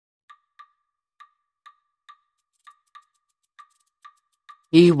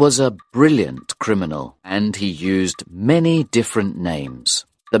He was a brilliant criminal, and he used many different names.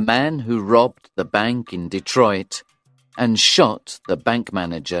 The man who robbed the bank in Detroit and shot the bank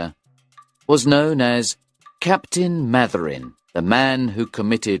manager was known as Captain Matherin. The man who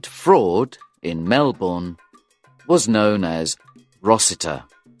committed fraud in Melbourne was known as Rossiter.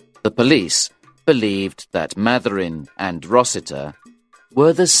 The police believed that Matherin and Rossiter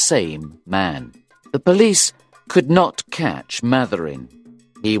were the same man. The police could not catch Matherin.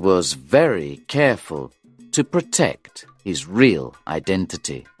 He was very careful to protect his real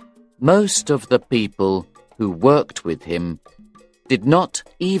identity. Most of the people who worked with him did not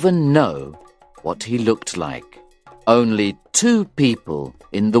even know what he looked like. Only 2 people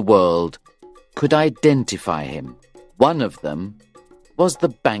in the world could identify him. One of them was the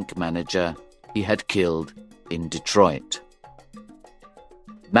bank manager he had killed in Detroit.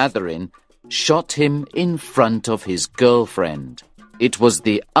 Matherin shot him in front of his girlfriend. It was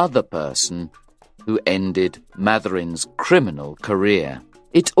the other person who ended Matherin's criminal career.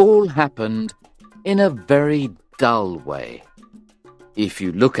 It all happened in a very dull way, if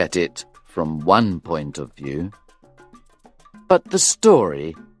you look at it from one point of view. But the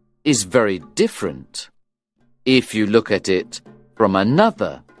story is very different if you look at it from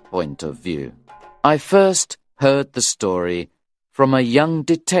another point of view. I first heard the story from a young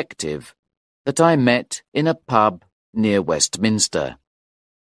detective that I met in a pub near Westminster.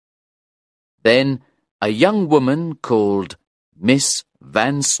 Then a young woman called Miss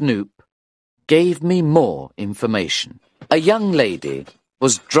Van Snoop gave me more information. A young lady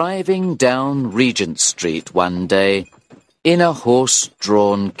was driving down Regent Street one day in a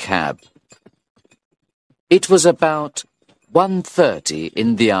horse-drawn cab. It was about 1:30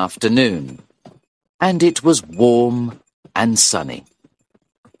 in the afternoon, and it was warm and sunny.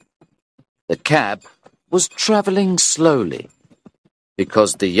 The cab was travelling slowly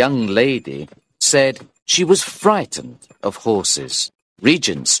because the young lady said she was frightened of horses.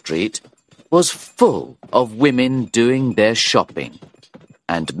 Regent Street was full of women doing their shopping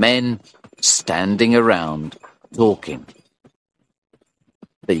and men standing around talking.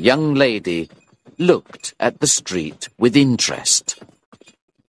 The young lady looked at the street with interest.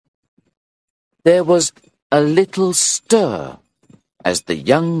 There was a little stir as the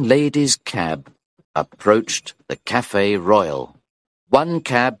young lady's cab approached the Café Royal. One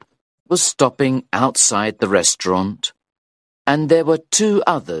cab was stopping outside the restaurant, and there were 2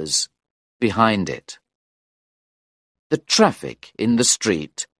 others behind it. The traffic in the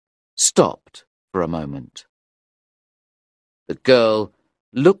street stopped for a moment. The girl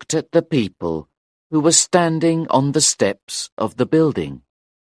looked at the people who were standing on the steps of the building.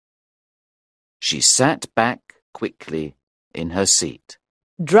 She sat back quickly in her seat.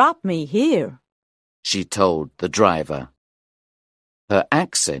 "Drop me here," she told the driver. Her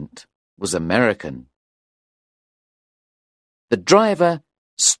accent was American. The driver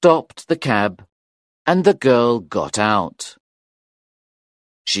stopped the cab and the girl got out.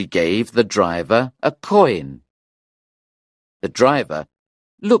 She gave the driver a coin. The driver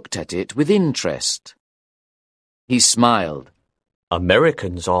looked at it with interest. He smiled.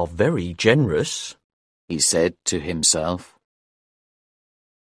 "Americans are very generous," he said to himself.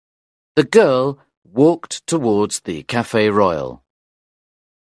 The girl walked towards the Café Royal.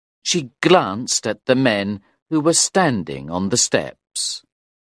 She glanced at the men who were standing on the steps.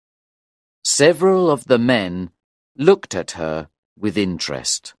 Several of the men looked at her with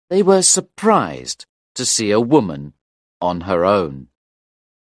interest. They were surprised to see a woman on her own.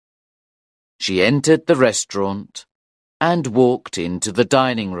 She entered the restaurant and walked into the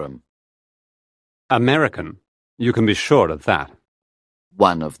dining room. "American, you can be sure of that,"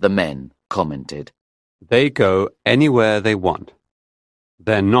 one of the men commented. "They go anywhere they want.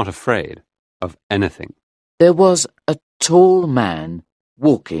 They're not afraid of anything." There was a tall man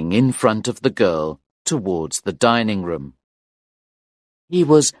walking in front of the girl towards the dining room. He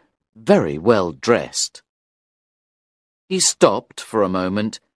was very well dressed. He stopped for a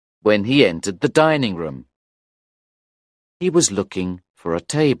moment when he entered the dining room. He was looking for a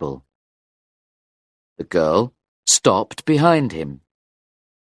table. The girl stopped behind him.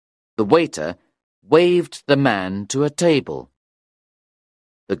 The waiter waved the man to a table.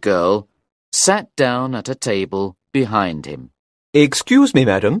 The girl sat down at a table behind him. "Excuse me,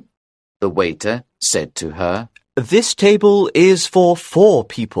 madam," the waiter said to her. "This table is for 4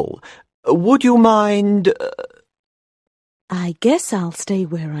 people. Would you mind—" "I guess I'll stay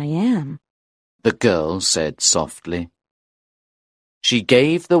where I am," the girl said softly. She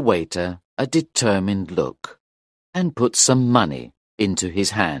gave the waiter a determined look and put some money into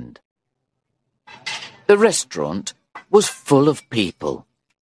his hand. The restaurant was full of people.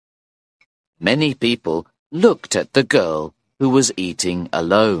 Many people looked at the girl who was eating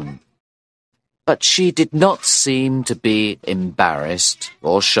alone. But she did not seem to be embarrassed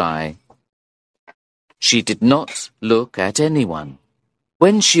or shy. She did not look at anyone.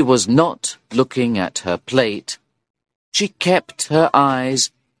 When she was not looking at her plate, she kept her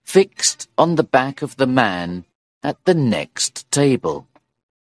eyes fixed on the back of the man at the next table.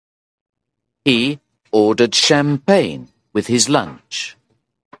 He ordered champagne with his lunch.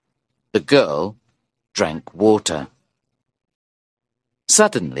 The girl drank water.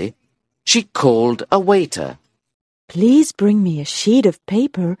 Suddenly, she called a waiter. Please bring me a sheet of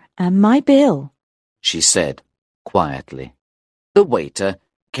paper and my bill, she said quietly. The waiter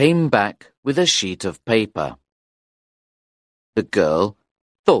came back with a sheet of paper. The girl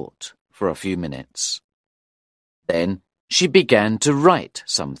thought for a few minutes. Then she began to write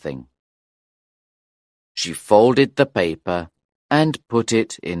something. She folded the paper and put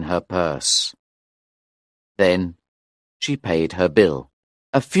it in her purse. Then she paid her bill.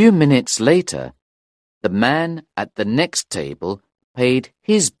 A few minutes later, the man at the next table paid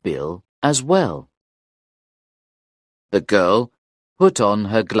his bill as well. The girl put on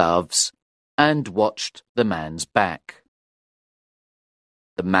her gloves and watched the man's back.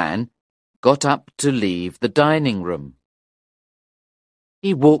 The man got up to leave the dining room.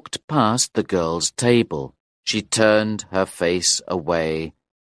 He walked past the girl's table. She turned her face away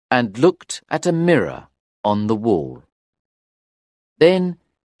and looked at a mirror on the wall. Then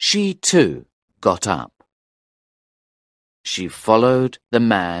she too got up. She followed the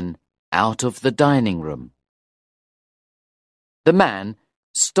man out of the dining room. The man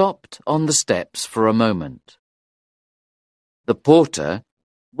stopped on the steps for a moment. The porter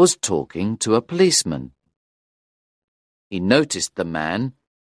was talking to a policeman. He noticed the man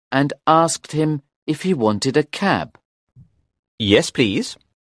and asked him if he wanted a cab. Yes, please,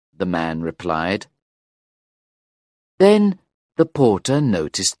 the man replied. Then the porter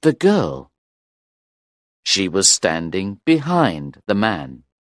noticed the girl. She was standing behind the man.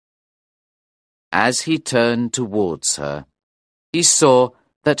 As he turned towards her, he saw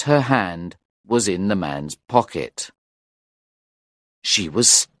that her hand was in the man's pocket. She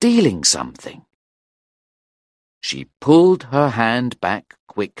was stealing something. She pulled her hand back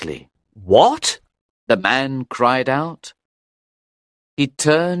quickly. What? The man cried out. He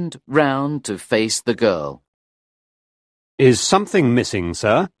turned round to face the girl. Is something missing,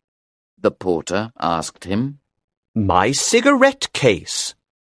 sir? The porter asked him. My cigarette case,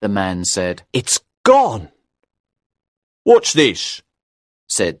 the man said. It's gone. What's this?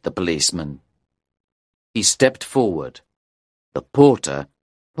 Said the policeman. He stepped forward. The porter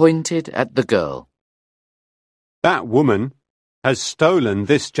pointed at the girl. That woman has stolen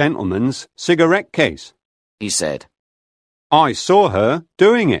this gentleman's cigarette case, he said. I saw her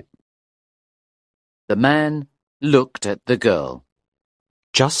doing it. The man looked at the girl.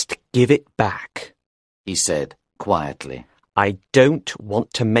 Just give it back, he said quietly. I don't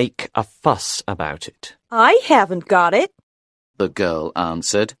want to make a fuss about it. I haven't got it, the girl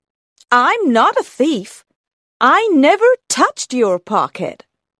answered. I'm not a thief. I never touched your pocket.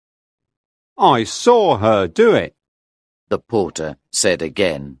 I saw her do it, the porter said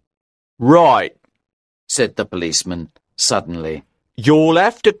again. Right, said the policeman suddenly. You'll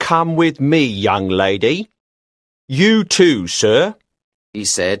have to come with me, young lady. You too, sir, he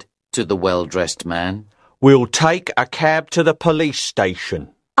said to the well-dressed man. We'll take a cab to the police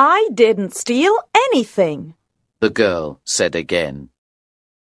station. I didn't steal anything, the girl said again.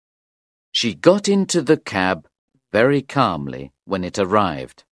 She got into the cab very calmly when it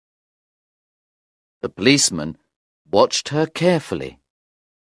arrived. The policeman watched her carefully.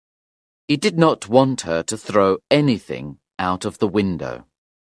 He did not want her to throw anything out of the window.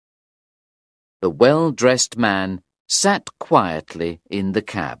 The well-dressed man sat quietly in the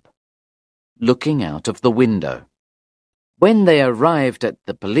cab, looking out of the window. When they arrived at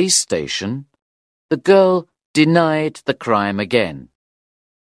the police station, the girl denied the crime again.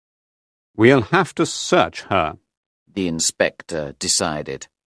 We'll have to search her, the inspector decided.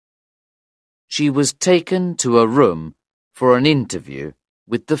 She was taken to a room for an interview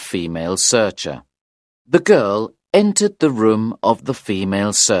with the female searcher. The girl entered the room of the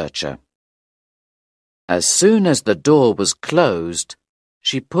female searcher. As soon as the door was closed,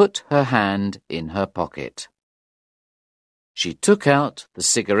 she put her hand in her pocket. She took out the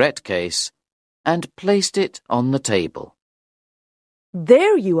cigarette case and placed it on the table.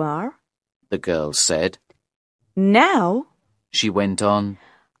 There you are, the girl said. Now, she went on,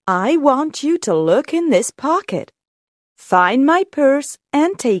 I want you to look in this pocket. Find my purse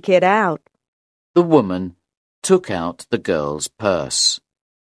and take it out. The woman took out the girl's purse.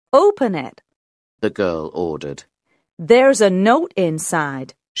 Open it. the girl ordered. There's a note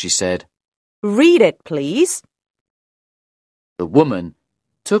inside, she said. Read it, please. The woman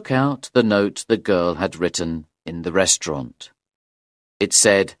took out the note the girl had written in the restaurant. It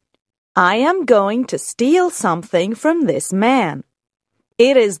said, I am going to steal something from this man.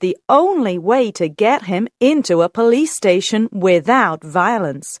 It is the only way to get him into a police station without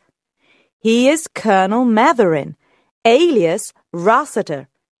violence. He is Colonel Matherin, alias Rossiter,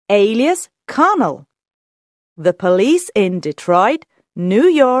 alias Connell. The police in Detroit, New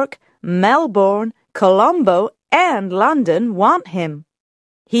York, Melbourne, Colombo, and London want him.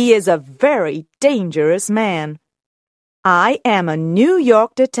 He is a very dangerous man. I am a New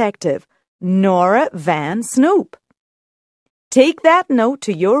York detective, Nora Van Snoop. Take that note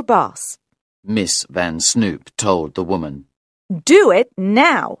to your boss. Miss Van Snoop told the woman. Do it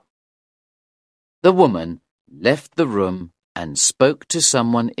now. The woman left the room and spoke to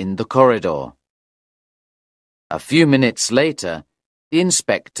someone in the corridor. A few minutes later, the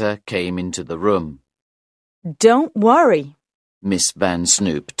inspector came into the room. Don't worry, Miss Van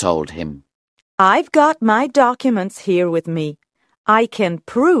Snoop told him. I've got my documents here with me. I can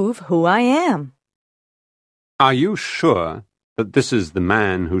prove who I am. Are you sure that this is the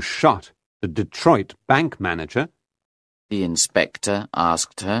man who shot the Detroit bank manager? The inspector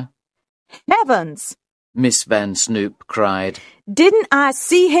asked her. Heavens! Miss Van Snoop cried. Didn't I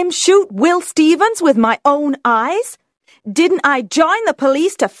see him shoot Will Stevens with my own eyes? Didn't I join the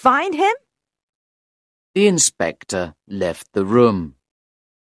police to find him? The inspector left the room.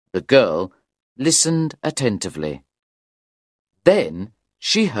 The girl listened attentively. Then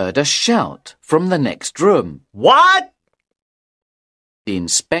she heard a shout from the next room. What? The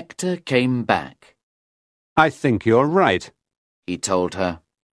inspector came back. I think you're right, he told her.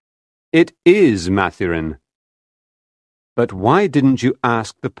 It is Matherin. But why didn't you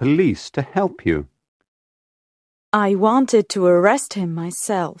ask the police to help you? I wanted to arrest him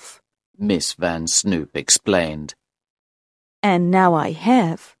myself. Miss Van Snoop explained. And now I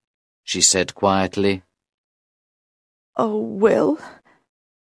have, she said quietly. Oh, Will.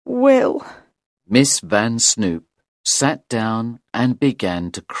 Miss Van Snoop sat down and began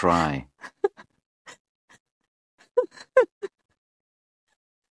to cry.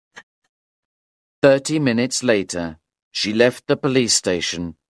 30 minutes later, she left the police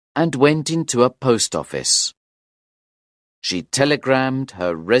station and went into a post office. She telegrammed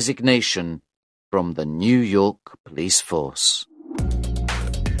her resignation from the New York police force.